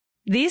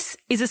This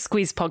is a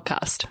Squiz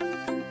podcast.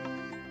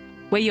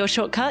 We're your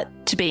shortcut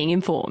to being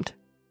informed.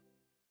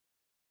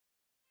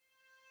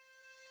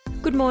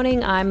 Good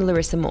morning, I'm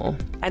Larissa Moore.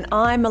 And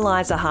I'm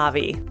Eliza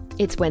Harvey.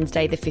 It's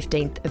Wednesday the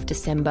 15th of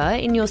December.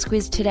 In your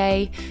Squiz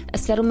today, a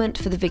settlement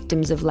for the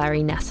victims of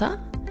Larry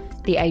Nasser,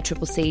 the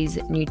ACCC's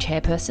new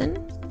chairperson,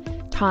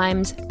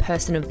 Time's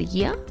Person of the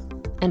Year,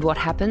 and what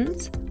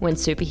happens when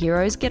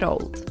superheroes get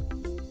old.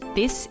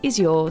 This is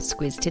your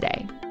Squiz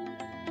today.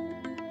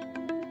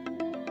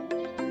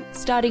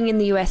 Starting in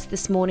the US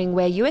this morning,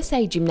 where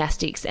USA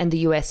Gymnastics and the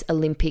US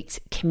Olympics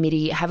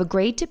Committee have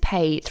agreed to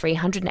pay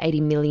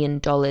 $380 million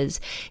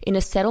in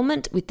a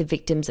settlement with the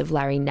victims of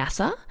Larry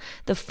Nasser,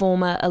 the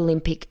former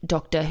Olympic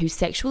doctor who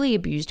sexually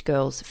abused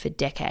girls for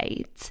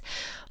decades.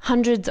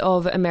 Hundreds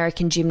of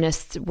American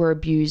gymnasts were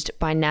abused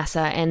by Nasser,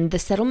 and the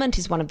settlement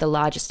is one of the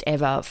largest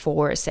ever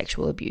for a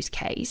sexual abuse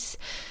case.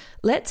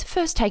 Let's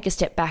first take a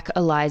step back,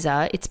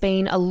 Eliza. It's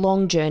been a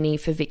long journey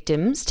for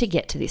victims to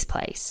get to this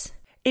place.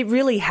 It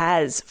really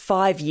has,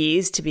 5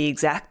 years to be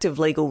exact, of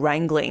legal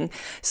wrangling.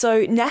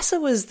 So Nasser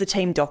was the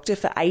team doctor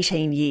for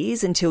 18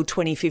 years until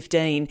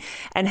 2015,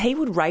 and he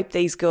would rape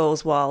these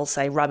girls while,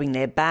 say, rubbing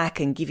their back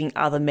and giving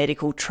other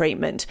medical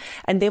treatment.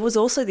 And there was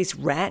also this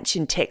ranch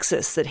in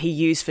Texas that he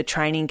used for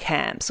training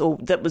camps, or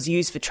that was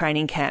used for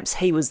training camps.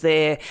 He was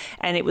there,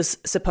 and it was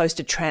supposed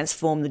to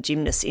transform the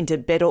gymnasts into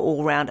better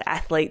all-round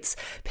athletes.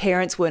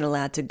 Parents weren't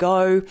allowed to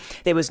go.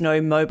 There was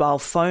no mobile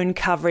phone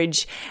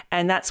coverage,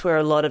 and that's where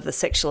a lot of the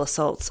sexual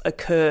assault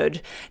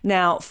occurred.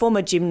 Now,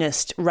 former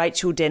gymnast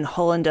Rachel Den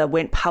Hollander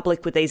went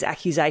public with these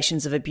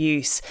accusations of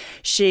abuse.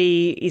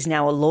 She is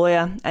now a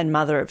lawyer and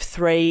mother of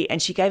 3,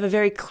 and she gave a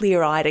very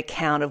clear-eyed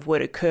account of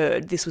what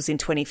occurred. This was in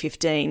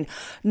 2015.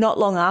 Not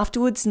long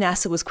afterwards,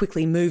 Nasser was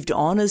quickly moved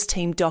on as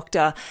team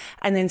doctor,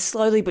 and then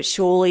slowly but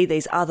surely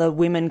these other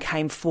women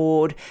came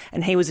forward,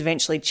 and he was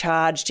eventually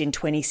charged in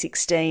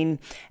 2016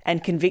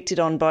 and convicted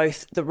on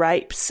both the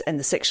rapes and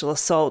the sexual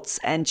assaults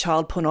and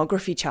child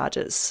pornography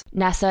charges.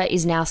 Nasser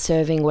is now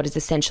serving what is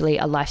essentially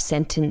a life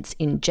sentence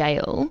in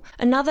jail.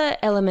 Another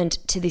element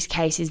to this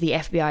case is the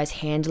FBI's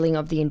handling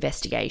of the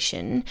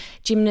investigation.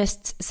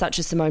 Gymnasts such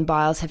as Simone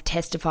Biles have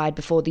testified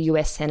before the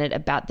US Senate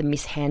about the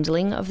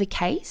mishandling of the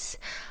case.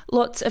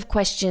 Lots of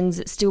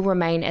questions still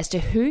remain as to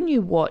who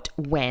knew what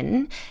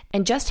when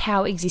and just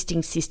how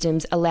existing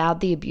systems allowed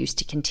the abuse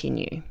to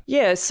continue.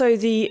 Yeah, so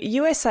the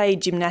USA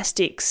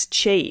Gymnastics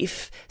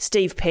chief,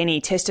 Steve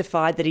Penny,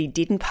 testified that he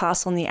didn't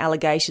pass on the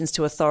allegations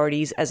to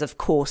authorities, as of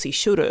course he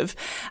should have.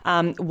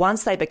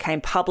 Once they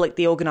became public,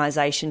 the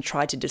organisation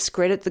tried to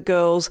discredit the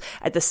girls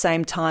at the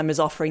same time as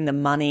offering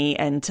them money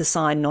and to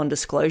sign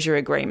non-disclosure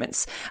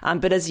agreements.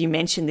 But as you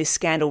mentioned, this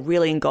scandal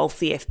really engulfed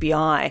the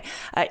FBI.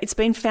 It's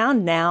been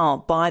found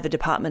now by the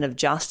Department of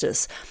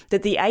Justice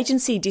that the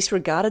agency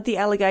disregarded the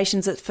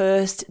allegations at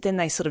first, then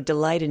they sort of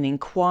delayed an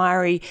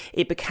inquiry.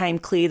 It became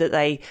clear that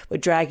they were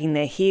dragging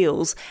their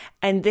heels,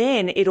 and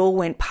then it all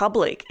went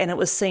public and it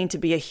was seen to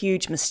be a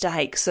huge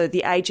mistake. So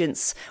the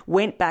agents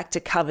went back to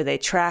cover their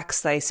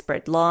tracks. They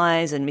spread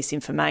lies and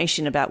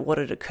misinformation about what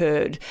had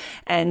occurred,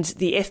 and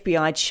the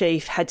FBI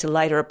chief had to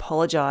later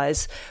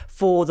apologise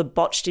for the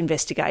botched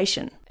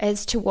investigation.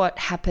 As to what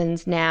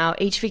happens now,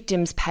 each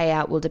victim's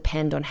payout will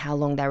depend on how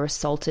long they were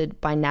assaulted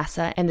by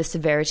Nasser and the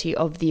severity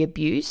of the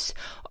abuse.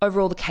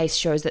 Overall, the case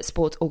shows that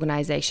sports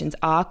organisations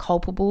are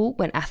culpable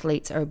when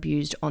athletes are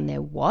abused on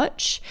their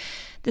watch.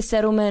 The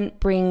settlement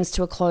brings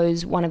to a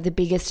close one of the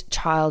biggest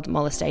child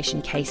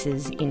molestation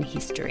cases in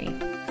history.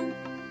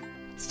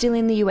 Still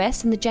in the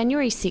US, and the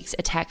January 6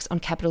 attacks on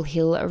Capitol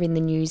Hill are in the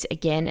news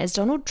again as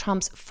Donald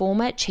Trump's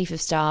former Chief of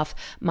Staff,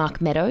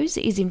 Mark Meadows,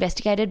 is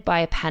investigated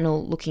by a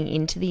panel looking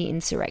into the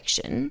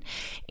insurrection.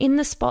 In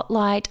the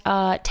spotlight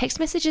are text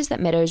messages that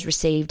Meadows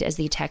received as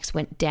the attacks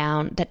went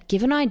down that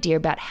give an idea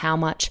about how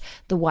much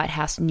the White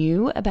House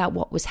knew about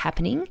what was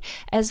happening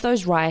as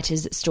those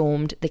rioters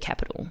stormed the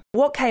Capitol.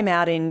 What came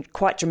out in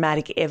quite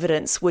dramatic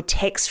evidence were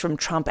texts from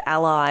Trump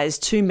allies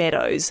to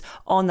Meadows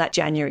on that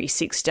January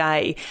 6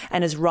 day,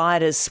 and as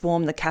rioters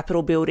swarmed the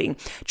Capitol building,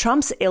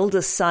 Trump's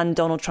eldest son,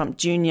 Donald Trump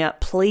Jr.,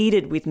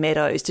 pleaded with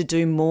Meadows to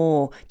do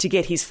more, to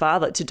get his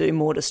father to do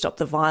more to stop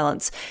the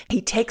violence.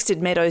 He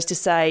texted Meadows to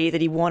say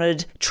that he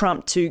wanted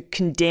Trump to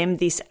condemn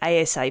this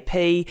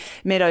ASAP.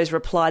 Meadows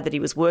replied that he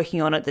was working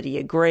on it, that he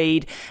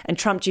agreed, and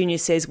Trump Jr.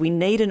 says, "We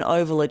need an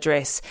Oval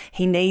Address.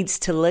 He needs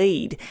to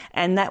lead."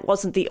 And that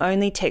wasn't the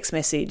only text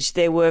message.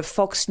 There were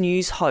Fox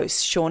News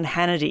hosts Sean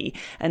Hannity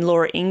and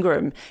Laura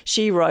Ingraham.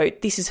 She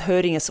wrote, "This is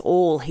hurting us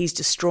all. He's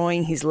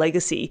destroying his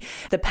legacy."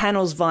 The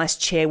panel's vice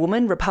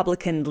chairwoman,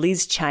 Republican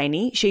Liz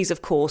Cheney, she's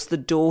of course the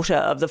daughter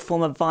of the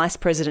former Vice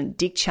President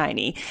Dick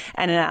Cheney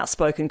and an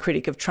outspoken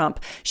critic of Trump,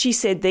 she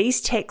said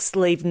these texts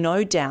leave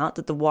no doubt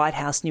that the White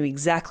House knew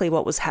exactly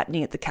what was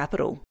happening at the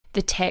Capitol.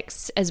 The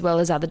texts, as well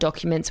as other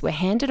documents, were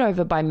handed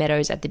over by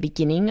Meadows at the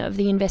beginning of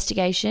the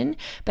investigation,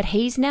 but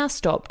he's now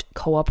stopped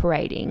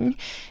cooperating.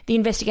 The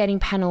investigating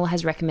panel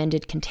has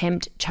recommended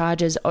contempt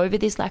charges over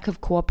this lack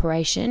of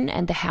cooperation,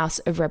 and the House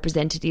of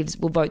Representatives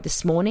will vote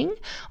this morning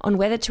on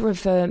whether to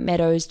refer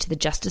Meadows to the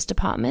Justice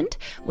Department,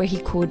 where he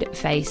could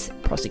face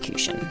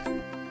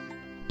prosecution.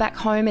 Back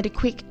home, at a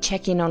quick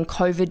check-in on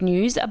COVID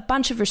news, a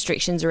bunch of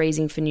restrictions are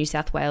easing for New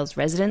South Wales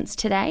residents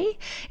today.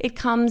 It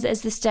comes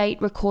as the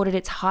state recorded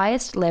its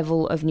highest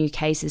level of new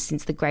cases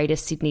since the Greater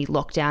Sydney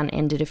lockdown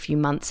ended a few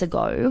months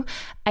ago.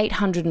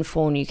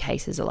 804 new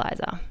cases,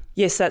 Eliza.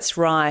 Yes, that's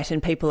right,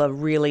 and people are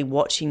really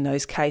watching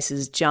those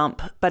cases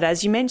jump. But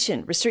as you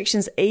mentioned,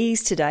 restrictions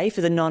ease today for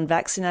the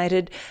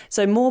non-vaccinated.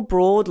 So more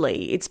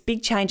broadly, it's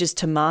big changes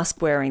to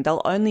mask wearing.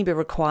 They'll only be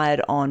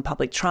required on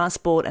public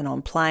transport and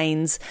on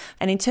planes.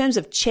 And in terms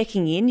of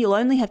checking in, you'll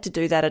only have to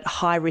do that at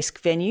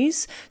high-risk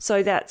venues.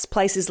 So that's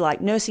places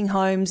like nursing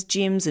homes,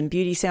 gyms and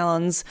beauty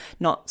salons,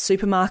 not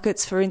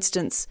supermarkets, for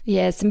instance.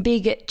 Yeah, some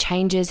big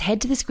changes.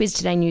 Head to the Squiz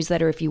Today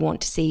newsletter if you want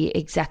to see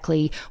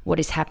exactly what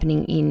is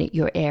happening in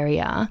your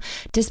area.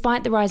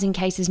 Despite the rising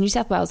cases, New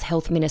South Wales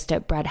Health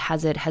Minister Brad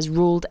Hazzard has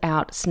ruled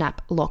out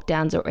snap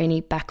lockdowns or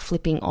any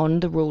backflipping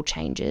on the rule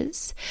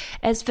changes.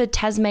 As for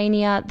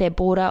Tasmania, their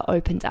border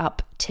opens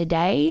up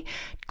today.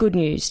 Good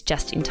news,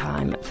 just in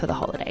time for the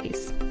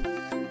holidays.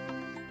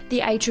 The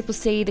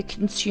ACCC, the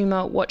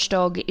Consumer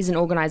Watchdog, is an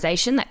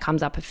organisation that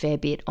comes up a fair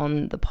bit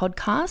on the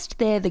podcast.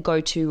 They're the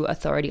go-to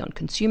authority on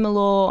consumer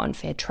law, on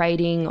fair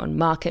trading, on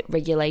market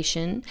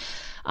regulation.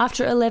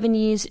 After 11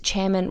 years,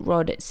 Chairman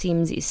Rod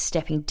Sims is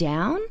stepping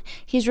down.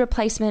 His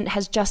replacement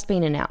has just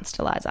been announced,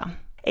 Eliza.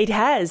 It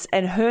has,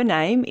 and her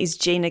name is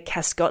Gina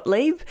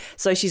Cascott-Lieb.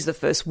 So she's the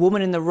first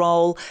woman in the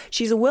role.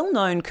 She's a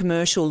well-known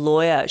commercial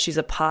lawyer. She's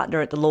a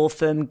partner at the law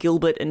firm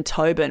Gilbert and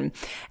Tobin.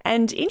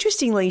 And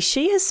interestingly,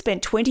 she has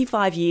spent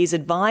 25 years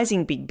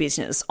advising big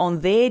business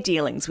on their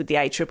dealings with the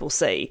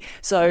ACCC.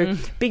 So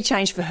big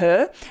change for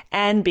her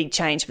and big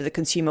change for the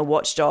Consumer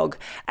Watchdog.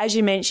 As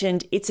you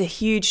mentioned, it's a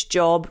huge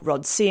job.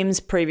 Rod Sims,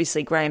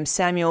 previously Graham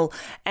Samuel,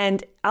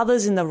 and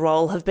others in the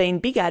role have been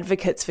big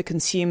advocates for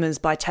consumers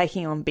by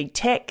taking on big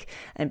tech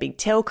and big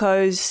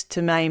telcos, to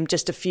name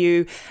just a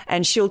few,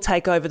 and she'll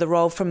take over the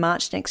role from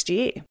March next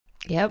year.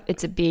 Yep,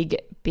 it's a big,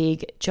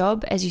 big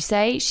job. As you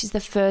say, she's the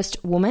first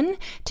woman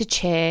to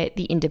chair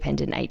the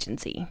independent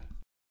agency.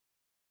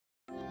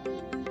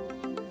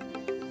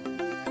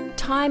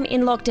 Time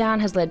in lockdown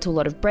has led to a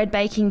lot of bread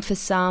baking for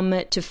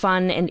some, to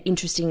fun and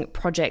interesting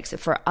projects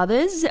for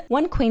others.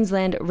 One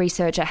Queensland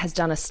researcher has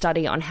done a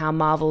study on how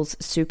Marvel's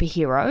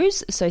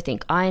superheroes, so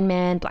think Iron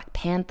Man, Black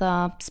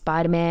Panther,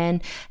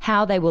 Spider-Man,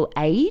 how they will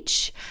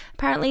age.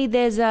 Apparently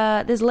there's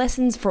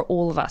lessons for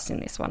all of us in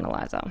this one,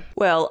 Eliza.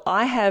 Well,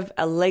 I have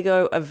a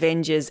Lego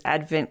Avengers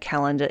advent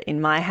calendar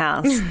in my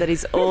house that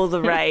is all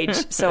the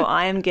rage, so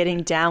I am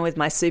getting down with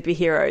my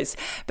superheroes.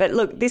 But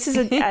look, this is,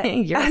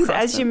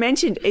 as you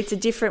mentioned, it's a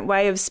different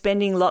way of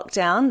spending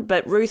lockdown,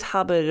 but Ruth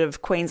Hubbard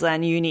of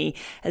Queensland Uni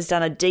has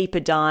done a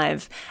deeper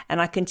dive,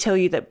 and I can tell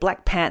you that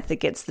Black Panther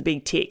gets the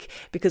big tick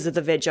because of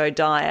the veggie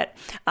diet.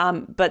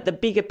 But the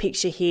bigger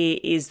picture here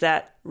is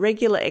that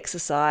regular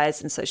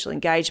exercise and social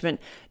engagement,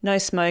 no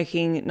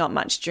smoking, not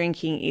much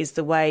drinking is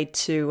the way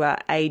to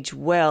age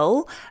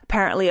well.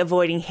 Apparently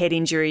avoiding head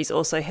injuries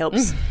also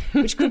helps,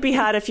 which could be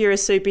hard if you're a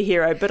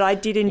superhero, but I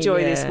did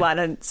enjoy this one,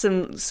 and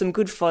some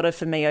good fodder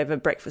for me over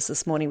breakfast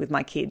this morning with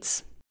my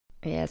kids.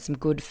 Yeah, some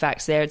good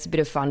facts there. It's a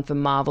bit of fun for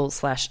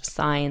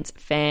Marvel/science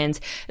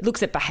fans. It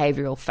looks at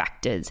behavioural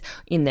factors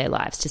in their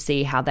lives to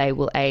see how they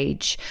will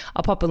age.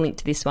 I'll pop a link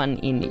to this one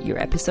in your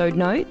episode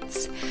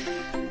notes.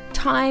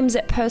 Times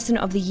Person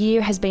of the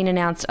Year has been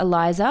announced,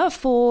 Eliza.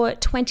 For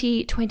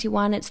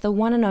 2021, it's the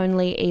one and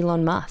only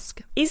Elon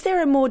Musk. Is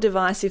there a more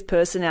divisive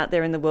person out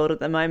there in the world at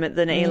the moment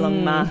than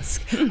Elon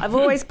Musk? I've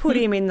always put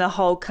him in the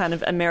whole kind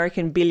of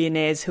American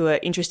billionaires who are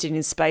interested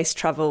in space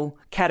travel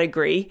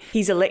category.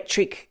 His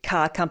electric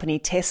car company,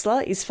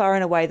 Tesla, is far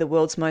and away the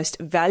world's most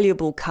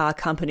valuable car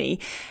company.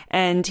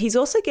 And he's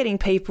also getting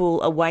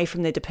people away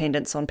from their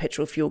dependence on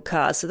petrol fuel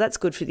cars. So that's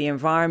good for the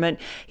environment.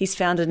 He's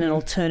founded an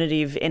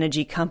alternative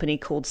energy company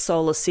called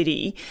Solar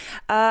City.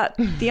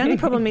 The only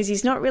problem is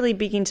he's not really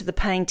big into the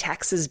paying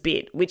taxes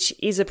bit, which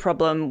is a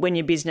problem when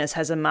your business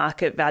has a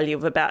market value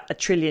of about $1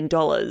 trillion.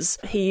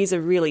 He is a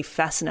really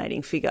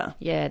fascinating figure.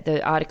 Yeah,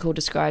 the article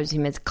describes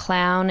him as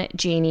clown,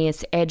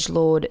 genius,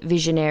 edgelord,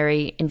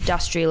 visionary,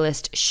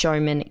 industrialist,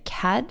 showman,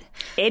 cad.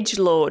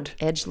 Edgelord.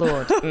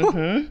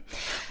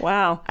 Mm-hmm.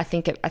 Wow. I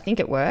think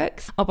it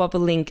works. I'll pop a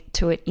link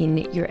to it in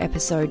your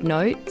episode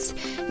notes.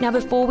 Now,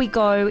 before we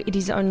go, it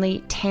is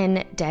only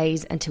 10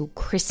 days until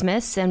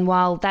Christmas, and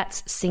while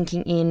that's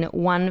sinking in,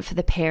 one for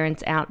the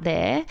parents out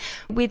there,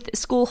 with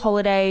school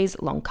holidays,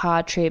 long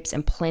car trips,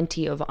 and plenty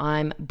plenty of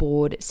I'm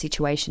bored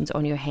situations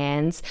on your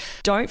hands.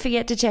 Don't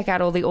forget to check out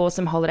all the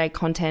awesome holiday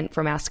content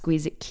from our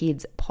Squiz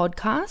Kids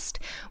podcast.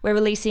 We're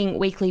releasing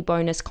weekly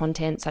bonus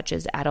content such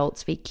as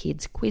Adults v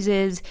Kids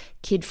quizzes,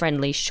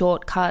 kid-friendly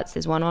shortcuts.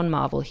 There's one on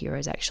Marvel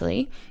Heroes,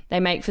 actually. They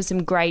make for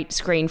some great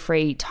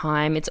screen-free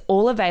time. It's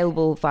all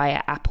available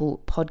via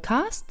Apple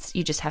Podcasts.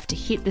 You just have to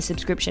hit the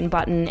subscription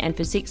button, and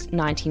for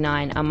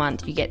 $6.99 a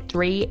month, you get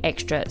 3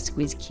 extra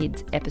Squiz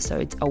Kids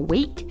episodes a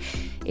week.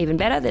 Even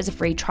better, there's a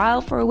free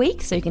trial for a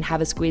week, so you can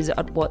have a squiz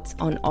at what's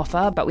on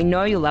offer, but we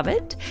know you'll love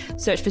it.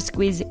 Search for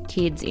Squiz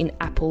Kids in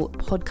Apple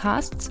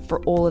Podcasts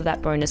for all of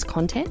that bonus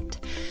content.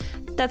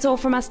 That's all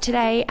from us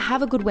today.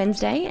 Have a good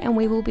Wednesday, and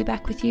we will be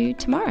back with you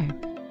tomorrow.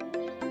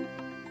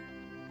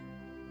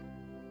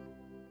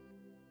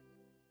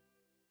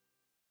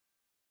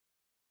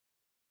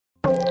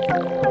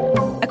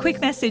 A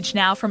quick message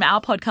now from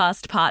our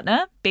podcast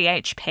partner,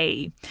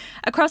 BHP.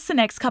 Across the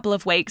next couple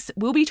of weeks,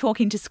 we'll be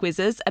talking to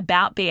Squizzers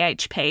about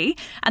BHP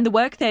and the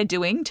work they're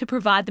doing to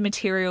provide the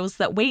materials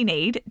that we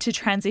need to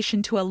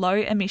transition to a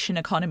low-emission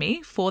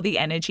economy for the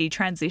energy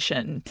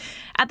transition.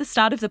 At the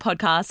start of the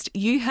podcast,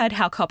 you heard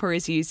how copper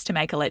is used to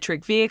make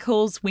electric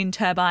vehicles, wind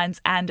turbines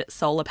and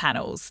solar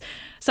panels.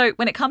 So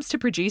when it comes to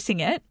producing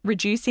it,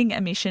 reducing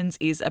emissions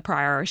is a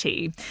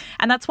priority.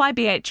 And that's why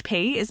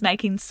BHP is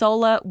making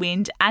solar,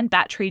 wind and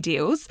battery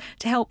deals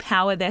to help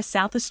power their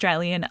South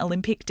Australian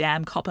Olympic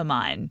Dam copper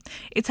mine.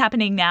 It's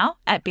happening now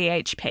at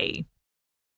BHP.